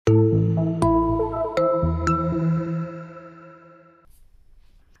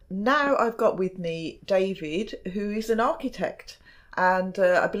I've got with me David, who is an architect. And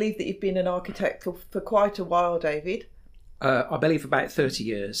I believe that you've been an architect for quite a while, David. I believe about 30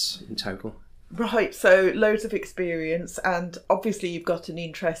 years in total. Right, so loads of experience, and obviously you've got an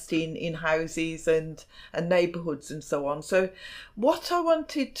interest in houses and neighbourhoods and so on. So what I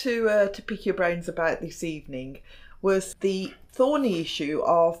wanted to pick your brains about this evening was the thorny issue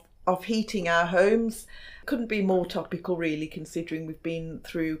of heating our homes. Couldn't be more topical really, considering we've been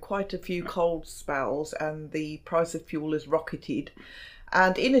through quite a few cold spells and the price of fuel has rocketed.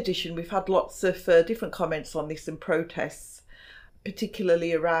 And in addition, we've had lots of different comments on this and protests,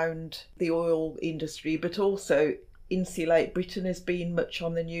 particularly around the oil industry, but also Insulate Britain has been much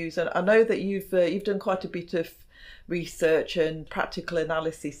on the news. And I know that you've done quite a bit of research and practical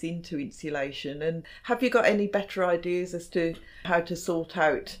analysis into insulation. And have you got any better ideas as to how to sort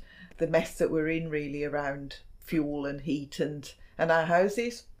out the mess that we're in really around fuel and heat and our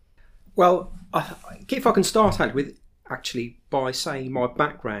houses? Well, if I can start out with actually by saying my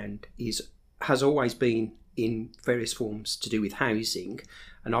background has always been in various forms to do with housing,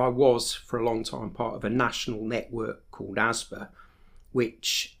 and I was for a long time part of a national network called ASBA,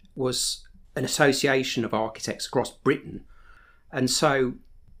 which was an association of architects across Britain. And so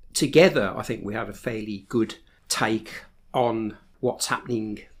together I think we have a fairly good take on what's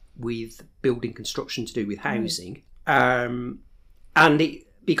happening with building construction to do with housing.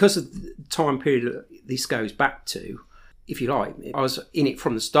 Because of the time period this goes back to, if you like, I was in it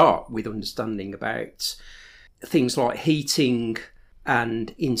from the start with understanding about things like heating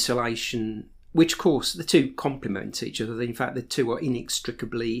and insulation, which of course the two complement each other. In fact, the two are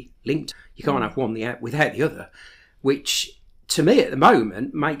inextricably linked. You can't have one without the other, which to me at the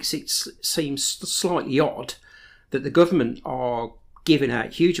moment makes it seem slightly odd that the government are giving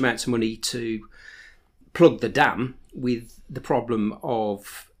out huge amounts of money to plug the dam with the problem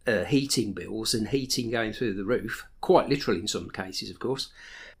of heating bills and heating going through the roof, quite literally in some cases, of course,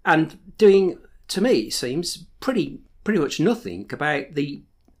 and doing, to me, it seems pretty much nothing about the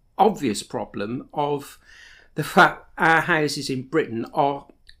obvious problem of the fact our houses in Britain are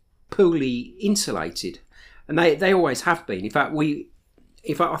poorly insulated, and they always have been. In fact, I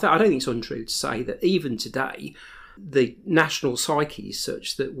don't think it's untrue to say that even today, the national psyche is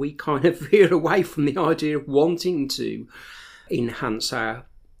such that we kind of veer away from the idea of wanting to enhance our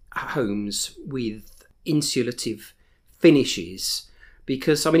homes with insulative finishes.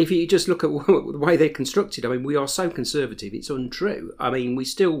 Because, I mean, if you just look at the way they're constructed, I mean, we are so conservative, it's untrue. I mean, we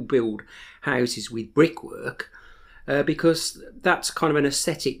still build houses with brickwork because that's kind of an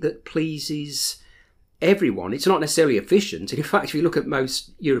aesthetic that pleases everyone. It's not necessarily efficient. And in fact, if you look at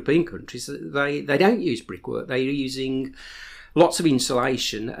most European countries, they don't use brickwork. They're using lots of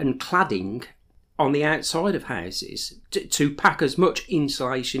insulation and cladding on the outside of houses to pack as much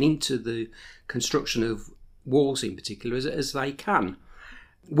insulation into the construction of walls in particular as they can.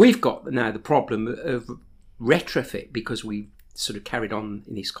 We've got now the problem of retrofit because we've sort of carried on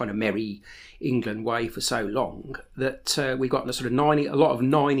in this kind of merry England way for so long that we've got a lot of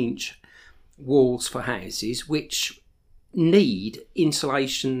 9-inch walls for houses which need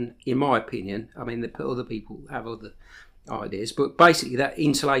insulation, in my opinion. I mean, other people have other ideas, but basically that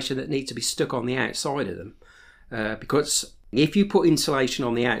insulation that needs to be stuck on the outside of them, because if you put insulation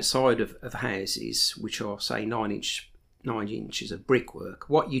on the outside of houses, which are say 9 inches of brickwork,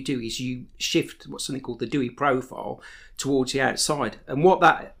 what you do is you shift what's something called the Dewey profile towards the outside. And what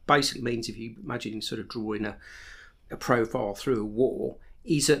that basically means, if you imagine sort of drawing a profile through a wall,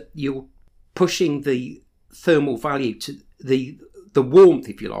 is that you're pushing the thermal value to the warmth,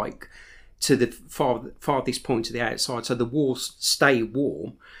 if you like, to the farthest point of the outside, so the walls stay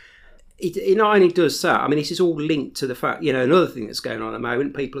warm. It not only does that, I mean, this is all linked to the fact, another thing that's going on at the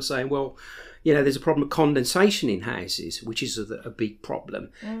moment, people are saying, well, there's a problem of condensation in houses, which is a big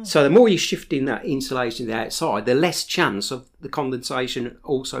problem. So the more you're shifting that insulation to the outside, the less chance of the condensation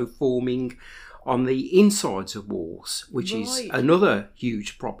also forming on the insides of walls, which is another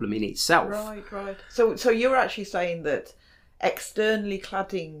huge problem in itself. Right. So you're actually saying that externally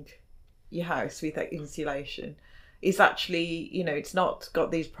cladding your house with that insulation is actually, it's not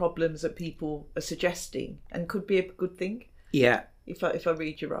got these problems that people are suggesting and could be a good thing? Yeah. If I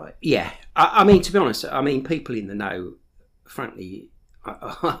read you right. Yeah. I mean, to be honest, people in the know, frankly,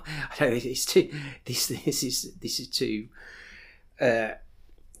 I don't know, this is too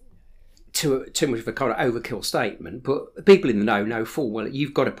too much of a kind of overkill statement, but people in the know full well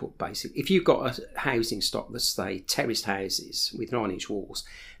you've got to put if you've got a housing stock that's, say, terraced houses with 9-inch walls,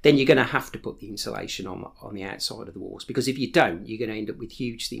 then you're going to have to put the insulation on the outside of the walls, because if you don't, you're going to end up with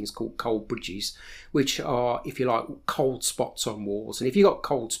huge things called cold bridges, which are, if you like, cold spots on walls. And if you've got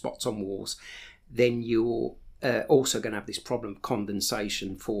cold spots on walls, then you're also going to have this problem of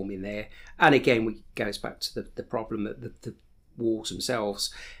condensation forming there. And again, it goes back to the problem that the walls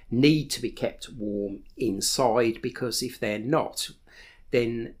themselves need to be kept warm inside, because if they're not,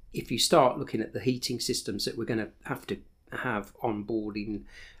 then if you start looking at the heating systems that we're going to have on board in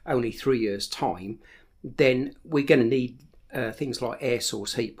only 3 years' time, then we're going to need things like air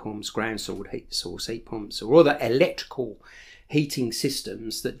source heat pumps, ground source heat pumps, or other electrical heating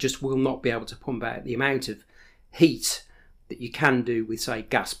systems that just will not be able to pump out the amount of heat that you can do with, say,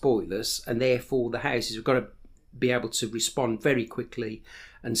 gas boilers, and therefore the houses have got to be able to respond very quickly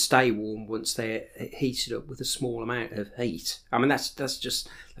and stay warm once they're heated up with a small amount of heat. I mean, that's just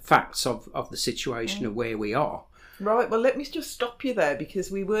the facts of the situation of where we are. Right, well, let me just stop you there,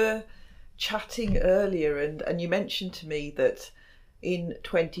 because we were chatting earlier and you mentioned to me that in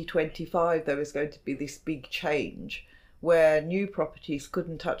 2025 there was going to be this big change where new properties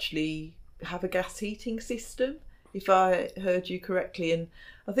couldn't actually have a gas heating system, if I heard you correctly. And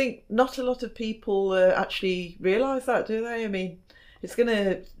I think not a lot of people actually realise that, do they? I mean, it's going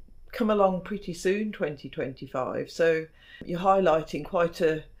to come along pretty soon, 2025. So you're highlighting quite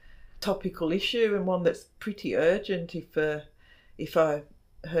a topical issue, and one that's pretty urgent, if I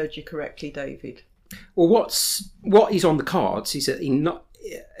heard you correctly, David. Well, what is on the cards is that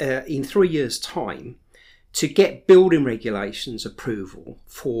in 3 years' time, to get building regulations approval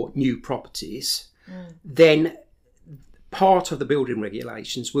for new properties, then part of the building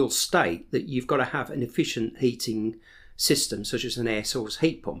regulations will state that you've got to have an efficient heating system, such as an air source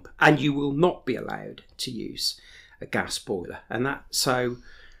heat pump, and you will not be allowed to use a gas boiler. And that so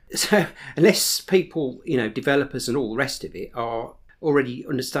unless people, developers and all the rest of it are already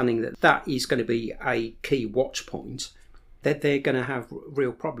understanding that is going to be a key watch point, that they're going to have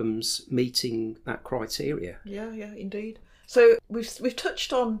real problems meeting that criteria. Yeah, indeed. So we've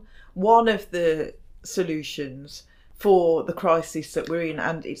touched on one of the solutions for the crisis that we're in,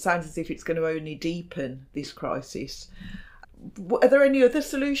 and it sounds as if it's going to only deepen this crisis. Are there any other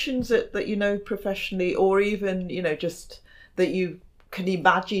solutions that you know professionally, or even just that you can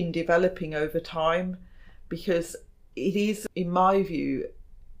imagine developing over time? Because it is, in my view,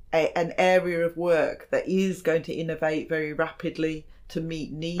 an area of work that is going to innovate very rapidly to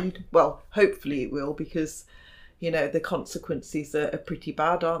meet need. Well, hopefully it will, because the consequences are pretty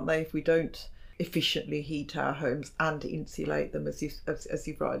bad, aren't they, if we don't efficiently heat our homes and insulate them, as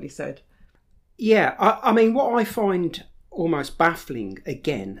you've rightly said. Yeah, I mean, what I find almost baffling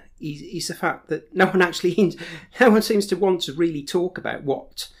again is the fact that no one seems to want to really talk about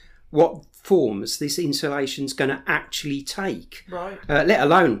what forms this insulation's going to actually take, right? Let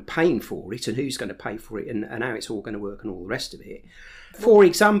alone paying for it and who's going to pay for it and how it's all going to work and all the rest of it. For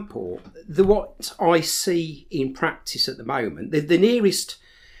example, what I see in practice at the moment, the nearest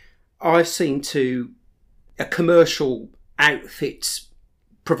I've seen to a commercial outfit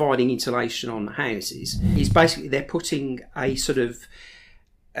providing insulation on houses is basically they're putting a sort of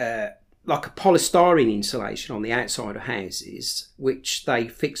like a polystyrene insulation on the outside of houses, which they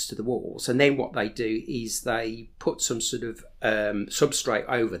fix to the walls, and then what they do is they put some sort of substrate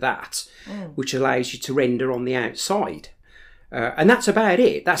over that, which allows you to render on the outside. And that's about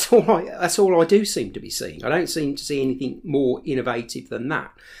it. That's all I do seem to be seeing. I don't seem to see anything more innovative than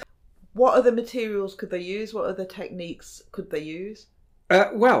that. What other materials could they use? What other techniques could they use?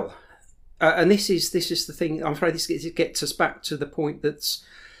 And this is the thing. I'm afraid this gets us back to the point that's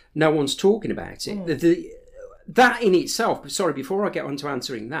no one's talking about it. That in itself. Sorry, before I get on to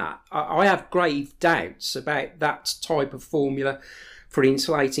answering that, I have grave doubts about that type of formula for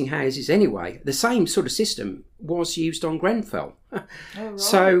insulating houses anyway. The same sort of system was used on Grenfell. Oh, right.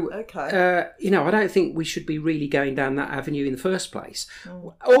 So, okay. I don't think we should be really going down that avenue in the first place.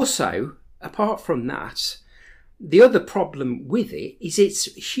 Also, apart from that, the other problem with it is it's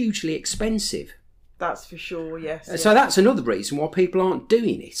hugely expensive. That's for sure, yes. So that's another reason why people aren't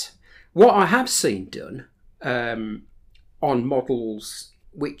doing it. What I have seen done on models,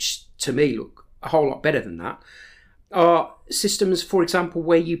 which to me look a whole lot better than that, are systems, for example,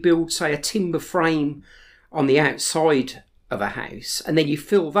 where you build, say, a timber frame on the outside of a house, and then you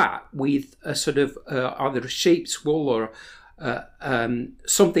fill that with a sort of either a sheep's wool or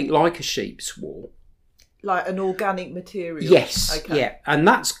something like a sheep's wool. Like an organic material? Yes, okay. Yeah, and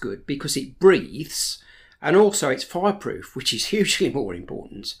that's good because it breathes, and also it's fireproof, which is hugely more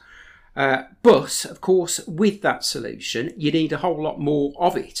important. But, of course, with that solution, you need a whole lot more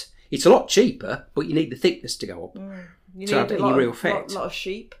of it. It's a lot cheaper, but you need the thickness to go up. You to need have a any lot, real of, effect. lot of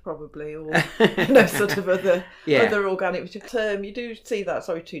sheep, probably, or sort of other organic. You do see that.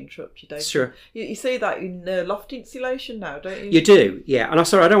 Sorry to interrupt you, Dave. Sure. You see that in loft insulation now, don't you? You do, yeah. And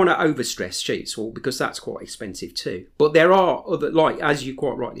I don't want to overstress sheets wall because that's quite expensive too. But there are other, like as you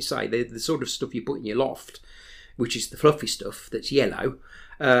quite rightly say, the sort of stuff you put in your loft, which is the fluffy stuff that's yellow.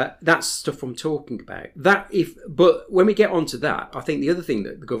 That's stuff I'm talking about. But when we get onto that, I think the other thing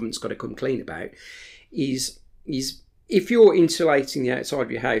that the government's got to come clean about is if you're insulating the outside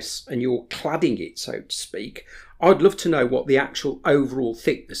of your house and you're cladding it, so to speak, I'd love to know what the actual overall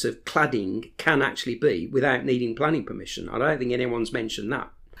thickness of cladding can actually be without needing planning permission. I don't think anyone's mentioned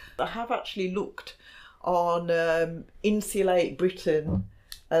that. I have actually looked on Insulate Britain,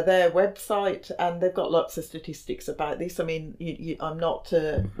 their website, and they've got lots of statistics about this. I mean, I'm not,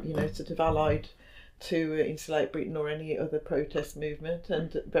 sort of allied to Insulate Britain or any other protest movement,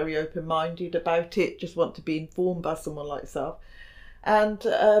 and very open-minded about it, just want to be informed by someone like yourself. And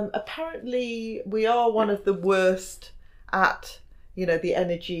apparently we are one of the worst at, the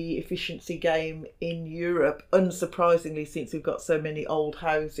energy efficiency game in Europe, unsurprisingly, since we've got so many old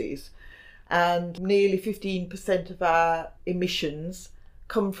houses. And nearly 15% of our emissions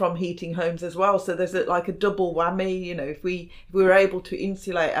come from heating homes as well, so there's like a double whammy. If we were able to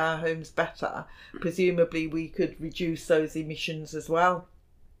insulate our homes better, presumably we could reduce those emissions as well.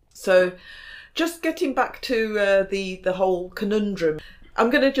 So just getting back to the whole conundrum,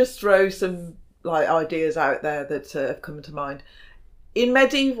 I'm going to just throw some ideas out there that have come to mind. In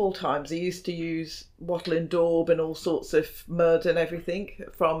medieval times, they used to use wattle and daub and all sorts of mud and everything,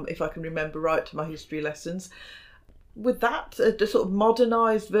 from, if I can remember right, to my history lessons. Would that, a sort of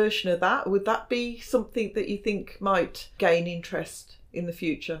modernised version of that, would that be something that you think might gain interest in the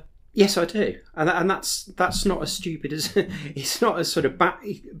future? Yes, I do, and that's not as stupid as it's not as sort of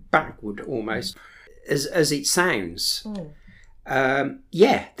backward almost as it sounds. There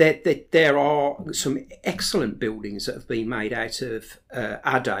are some excellent buildings that have been made out of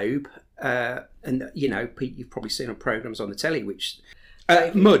adobe, and you've probably seen on programmes on the telly which.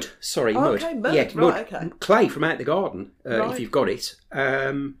 Mud. Okay, mud. Yeah, right, mud. Okay. Clay from out the garden, Right. if you've got it.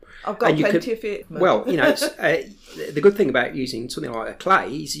 I've got plenty of it. Mud. Well, the good thing about using something like a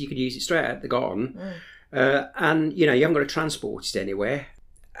clay is you could use it straight out of the garden, and you haven't got to transport it anywhere,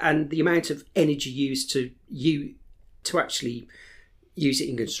 and the amount of energy used to actually use it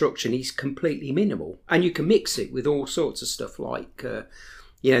in construction is completely minimal, and you can mix it with all sorts of stuff like.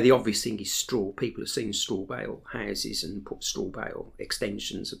 The obvious thing is straw. People have seen straw bale houses and put straw bale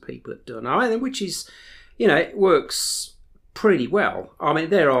extensions that people have done. Which is, it works pretty well. I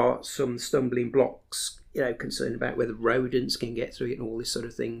mean, there are some stumbling blocks, concerned about whether rodents can get through it and all this sort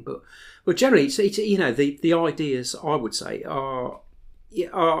of thing. But generally, it's the ideas, I would say, are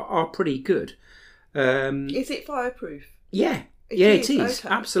pretty good. Is it fireproof? Yeah. It is. Okay.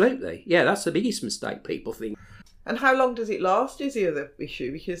 Absolutely. Yeah, that's the biggest mistake people think. And how long does it last is the other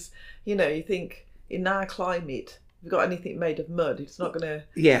issue, because, you think in our climate, if we've got anything made of mud, it's not going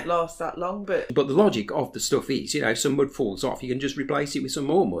to last that long. But the logic of the stuff is, some mud falls off, you can just replace it with some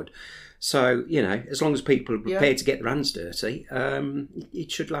more mud. So, as long as people are prepared to get their hands dirty,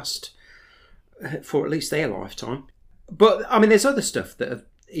 it should last for at least their lifetime. But, I mean, there's other stuff that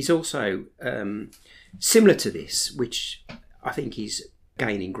is also similar to this, which I think is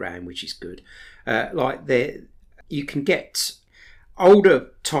gaining ground, which is good. You can get older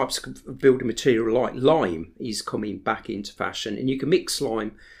types of building material like lime is coming back into fashion, and you can mix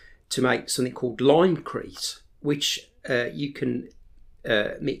lime to make something called limecrete, which you can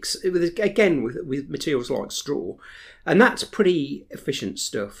mix with materials like straw, and that's pretty efficient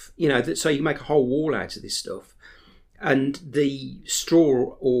stuff. So you can make a whole wall out of this stuff, and the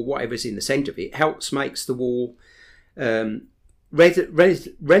straw or whatever's in the centre of it makes the wall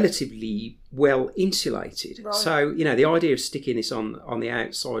relatively well insulated. Right. So, the idea of sticking this on the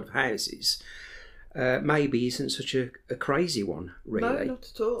outside of houses maybe isn't such a crazy one, really. No,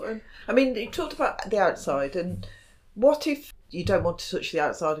 not at all. And I mean, you talked about the outside, and what if you don't want to touch the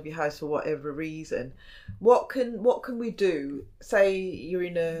outside of your house for whatever reason? What can we do? Say you're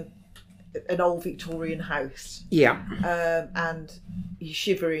in an old Victorian house. Yeah. And you're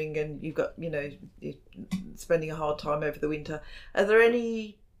shivering and you've got, you're spending a hard time over the winter. Are there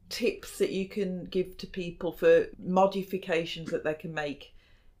any tips that you can give to people for modifications that they can make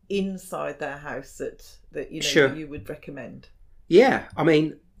inside their house that Sure. you would recommend? Yeah. I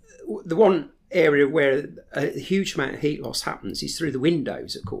mean, the one area where a huge amount of heat loss happens is through the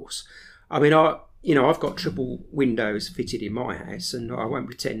windows, of course. I mean, I've got triple windows fitted in my house, and I won't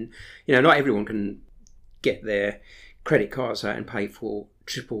pretend, not everyone can get their credit cards out and pay for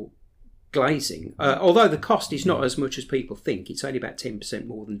triple glazing. Although the cost is not as much as people think. It's only about 10%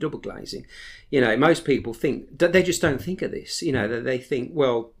 more than double glazing. Most people think, they just don't think of this. They think,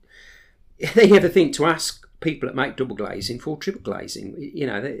 well, they never think to ask people that make double glazing for triple glazing.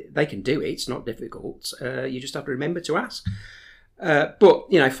 They can do it. It's not difficult. You just have to remember to ask.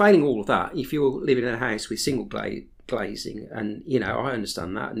 But failing all of that, if you're living in a house with single glazing, and I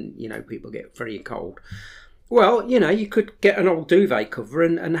understand that, and people get very cold. Well, you could get an old duvet cover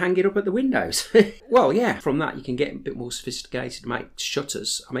and hang it up at the windows. Well, yeah, from that you can get a bit more sophisticated, make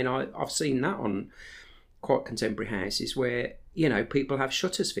shutters. I mean, I've seen that on quite contemporary houses where people have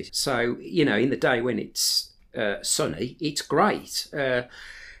shutters fitted. So in the day when it's sunny, it's great.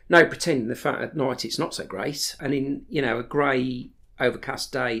 No pretending the fact at night it's not so great, and in a grey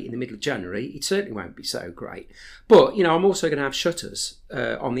overcast day in the middle of January it certainly won't be so great. But I'm also going to have shutters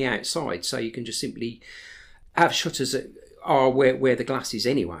on the outside, so you can just simply have shutters that are where the glass is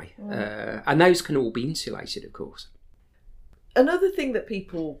anyway, and those can all be insulated, of course. Another thing that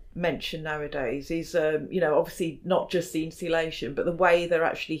people mention nowadays is obviously not just the insulation, but the way they're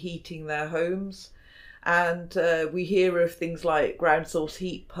actually heating their homes. And we hear of things like ground source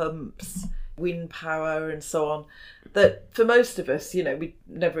heat pumps, wind power and so on, that for most of us, we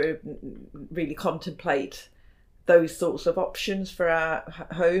never really contemplate those sorts of options for our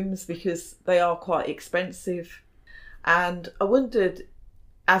homes because they are quite expensive. And I wondered,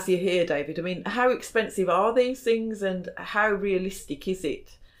 as you're here, David, I mean, how expensive are these things, and how realistic is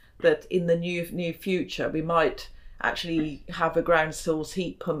it that in the near future we might actually have a ground source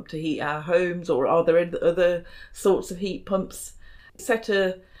heat pump to heat our homes, or are there other sorts of heat pumps? Set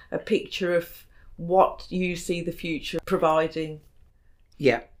a picture of what you see the future providing.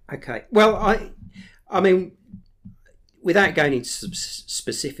 Yeah, okay. Well, I mean, without going into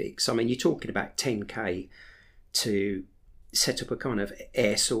specifics, I mean, you're talking about 10k to set up a kind of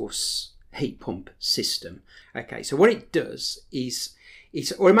air source heat pump system. Okay, so what it does is,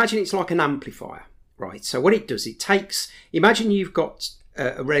 or imagine it's like an amplifier. Right, so what it does, it takes, imagine you've got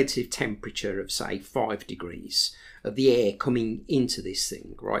a relative temperature of, say, 5 degrees of the air coming into this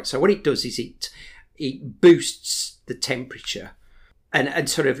thing, right? So what it does is it boosts the temperature and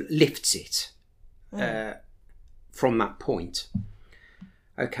sort of lifts it from that point.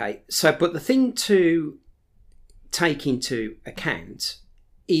 Okay, so, but the thing to take into account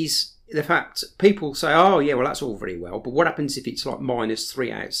is the fact people say, oh, yeah, well, that's all very well, but what happens if it's like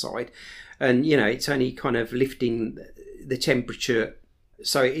 -3 outside? And it's only kind of lifting the temperature,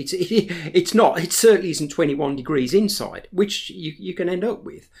 so it certainly isn't 21 degrees inside, which you can end up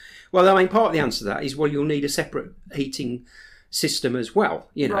with. Well, I mean, part of the answer to that is, well, you'll need a separate heating system as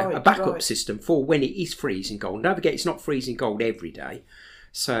well, a backup system for when it is freezing cold. Don't forget, it's not freezing cold every day.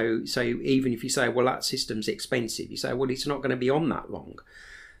 So even if you say, well, that system's expensive, you say, well, it's not going to be on that long.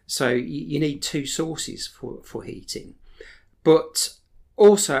 So you need two sources for heating. But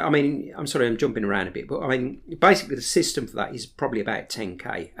also, I mean, I'm jumping around a bit, but I mean, basically the system for that is probably about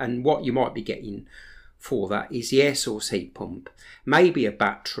 10k. And what you might be getting for that is the air source heat pump, maybe a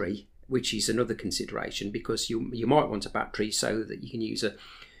battery, which is another consideration, because you might want a battery so that you can use a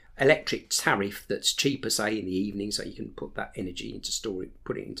electric tariff that's cheaper, say, in the evening, so you can put that energy into storage,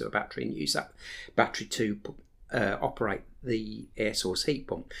 put it into a battery and use that battery to operate the air source heat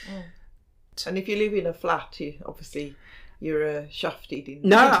pump. And if you live in a flat, you're shafted in.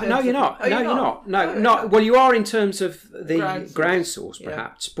 No, you're not. You're not. No. Well, you are in terms of the ground source,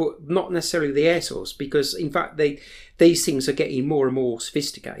 perhaps, but not necessarily the air source, because in fact these things are getting more and more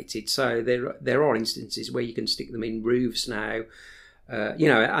sophisticated. So there are instances where you can stick them in roofs now,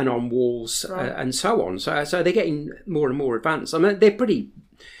 and on walls, and so on. So they're getting more and more advanced. I mean, they're pretty,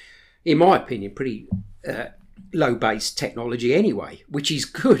 in my opinion, pretty low base technology anyway, which is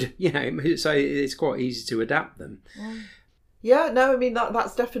good. So it's quite easy to adapt them. Yeah, no, I mean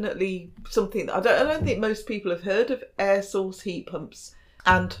that's definitely something that I don't think most people have heard of, air source heat pumps,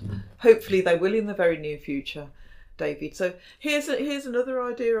 and hopefully they will in the very near future, David. So here's another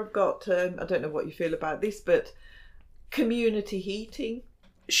idea I've got. I don't know what you feel about this, but community heating.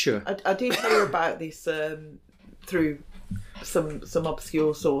 Sure. I did hear about this through some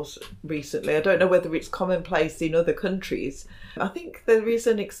obscure source recently. I don't know whether it's commonplace in other countries. I think there is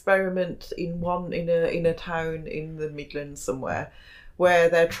an experiment in a town in the Midlands somewhere where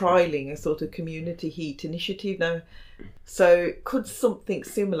they're trialling a sort of community heat initiative now. So could something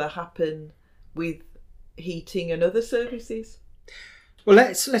similar happen with heating and other services? Well,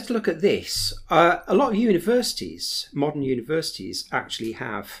 let's look at this. A lot of universities, modern universities, actually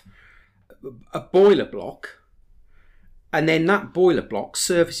have a boiler block, and then that boiler block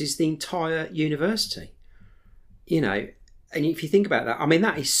services the entire university. And if you think about that, I mean,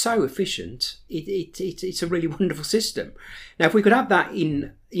 that is so efficient. It's a really wonderful system. Now, if we could have that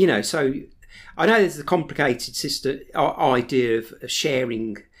in, so I know there's a complicated system idea of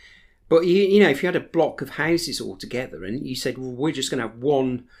sharing, but if you had a block of houses all together and you said, well, we're just going to have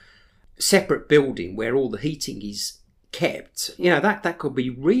one separate building where all the heating is kept, that could be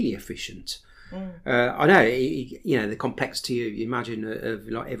really efficient. I know, the complexity, you imagine, of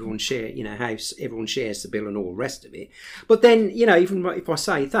like everyone share, house, everyone shares the bill and all the rest of it. But then, even if I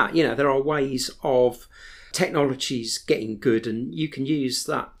say that, there are ways of technologies getting good, and you can use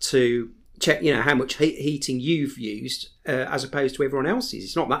that to check, how much heating you've used as opposed to everyone else's.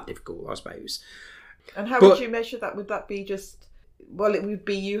 It's not that difficult, I suppose. And how would you measure that? Would that be just... Well, it would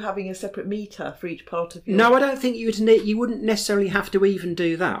be you having a separate meter for each part of your... No, I don't think you wouldn't necessarily have to even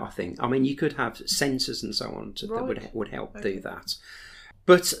do that, I think. I mean, you could have sensors and so on that would help do that.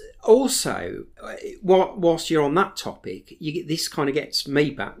 But also, whilst you're on that topic, this kind of gets me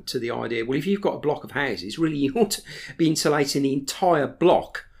back to the idea, well, if you've got a block of houses, really you ought to be insulating the entire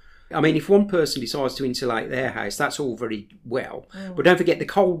block. I mean, if one person decides to insulate their house, that's all very well. But don't forget the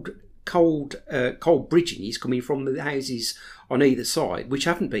cold bridging is coming from the houses on either side, which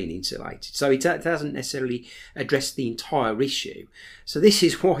haven't been insulated. So it hasn't necessarily addressed the entire issue. So this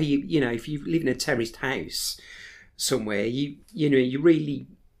is why if you live in a terraced house somewhere, you really,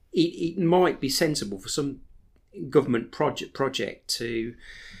 it might be sensible for some government project to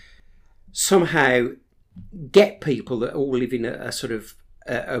somehow get people that all live in a sort of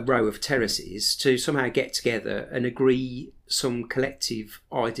a row of terraces to somehow get together and agree some collective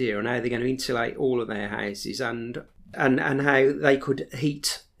idea on how they're going to insulate all of their houses and how they could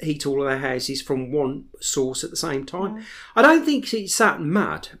heat all of their houses from one source at the same time. I don't think it's that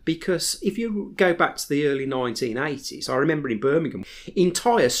mad, because if you go back to the early 1980s, I remember in Birmingham,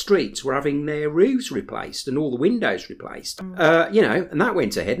 entire streets were having their roofs replaced and all the windows replaced. And that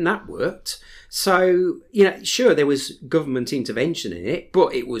went ahead and that worked. So, sure, there was government intervention in it,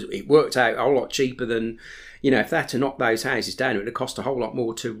 but it worked out a whole lot cheaper than, if they had to knock those houses down, it would have cost a whole lot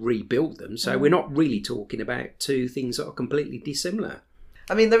more to rebuild them. So we're not really talking about two things that are completely dissimilar.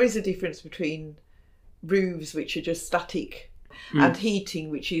 I mean, there is a difference between roofs, which are just static, and heating,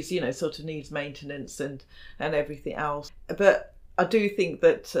 which is, sort of needs maintenance and everything else. But I do think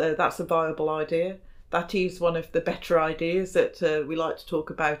that that's a viable idea. That is one of the better ideas that we like to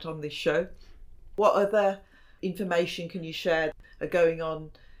talk about on this show. What other information can you share going on?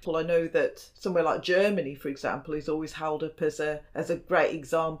 Well, I know that somewhere like Germany, for example, is always held up as a great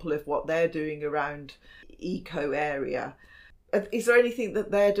example of what they're doing around eco area. Is there anything that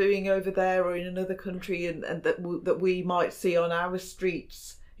they're doing over there or in another country and that we might see on our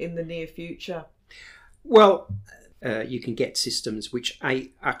streets in the near future? Well, you can get systems which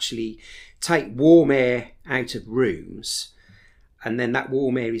actually take warm air out of rooms, and then that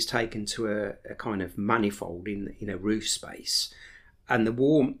warm air is taken to a kind of manifold in a roof space. And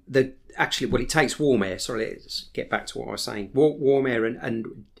it takes warm air. Sorry, let's get back to what I was saying. Warm air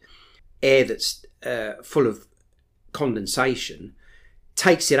and air that's full of condensation,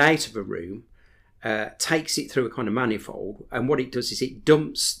 takes it out of a room, takes it through a kind of manifold, and what it does is it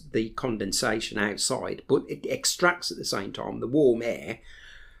dumps the condensation outside, but it extracts at the same time the warm air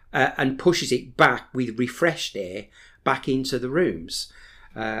and pushes it back with refreshed air back into the rooms.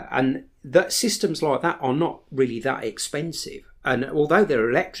 And that systems like that are not really that expensive. And although they're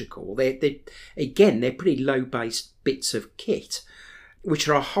electrical, they're pretty low-based bits of kit, which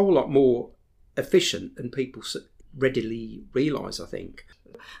are a whole lot more efficient than people readily realise, I think.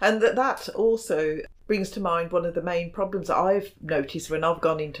 And that also brings to mind one of the main problems that I've noticed when I've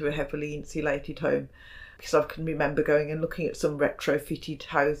gone into a heavily insulated home, because I can remember going and looking at some retrofitted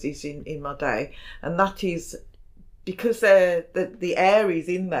houses in my day, and that is because the air is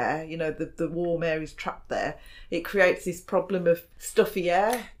in there, the warm air is trapped there, it creates this problem of stuffy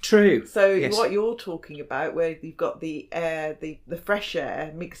air. True. So yes. What you're talking about, where you've got the air, the fresh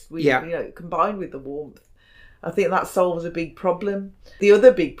air mixed with, combined with the warmth, I think that solves a big problem. The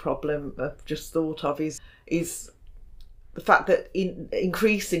other big problem I've just thought of is the fact that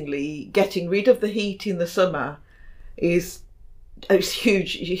increasingly getting rid of the heat in the summer is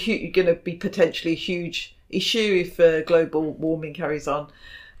huge, going to be potentially a huge issue if global warming carries on.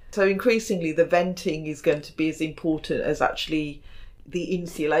 So increasingly the venting is going to be as important as actually the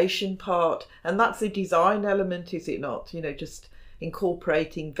insulation part, and that's a design element, is it not? Just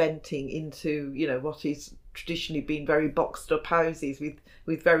incorporating venting into what is traditionally been very boxed up houses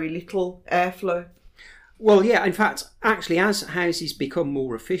with very little airflow. Well, yeah, in fact, actually, as houses become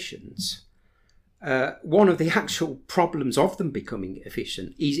more efficient, one of the actual problems of them becoming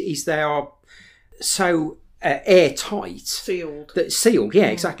efficient is they are so airtight, sealed.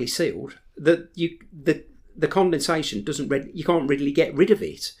 Exactly, sealed. That the condensation you can't really get rid of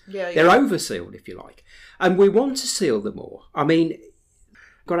it. They're over sealed, if you like, and we want to seal them more. I mean,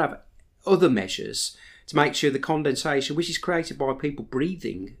 got to have other measures to make sure the condensation, which is created by people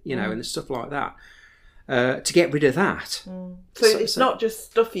breathing, and stuff like that, to get rid of that. So it's not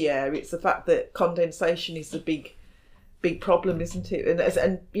just stuffy air; it's the fact that condensation is the big problem, isn't it?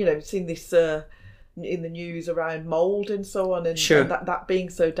 And seen this in the news around mould and so on, and that being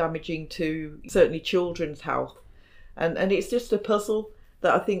so damaging to certainly children's health, and it's just a puzzle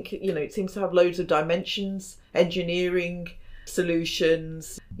that I think it seems to have loads of dimensions, engineering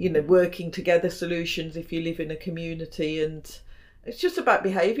solutions, working together solutions if you live in a community, and it's just about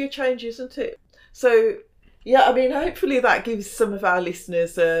behaviour change, isn't it? So hopefully that gives some of our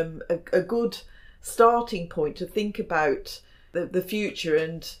listeners a good starting point to think about the future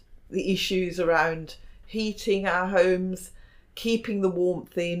and the issues around heating our homes, keeping the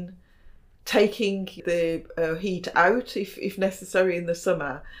warmth in, taking the heat out if necessary in the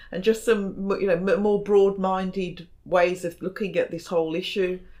summer, and just some more broad-minded ways of looking at this whole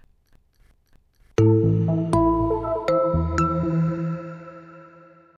issue.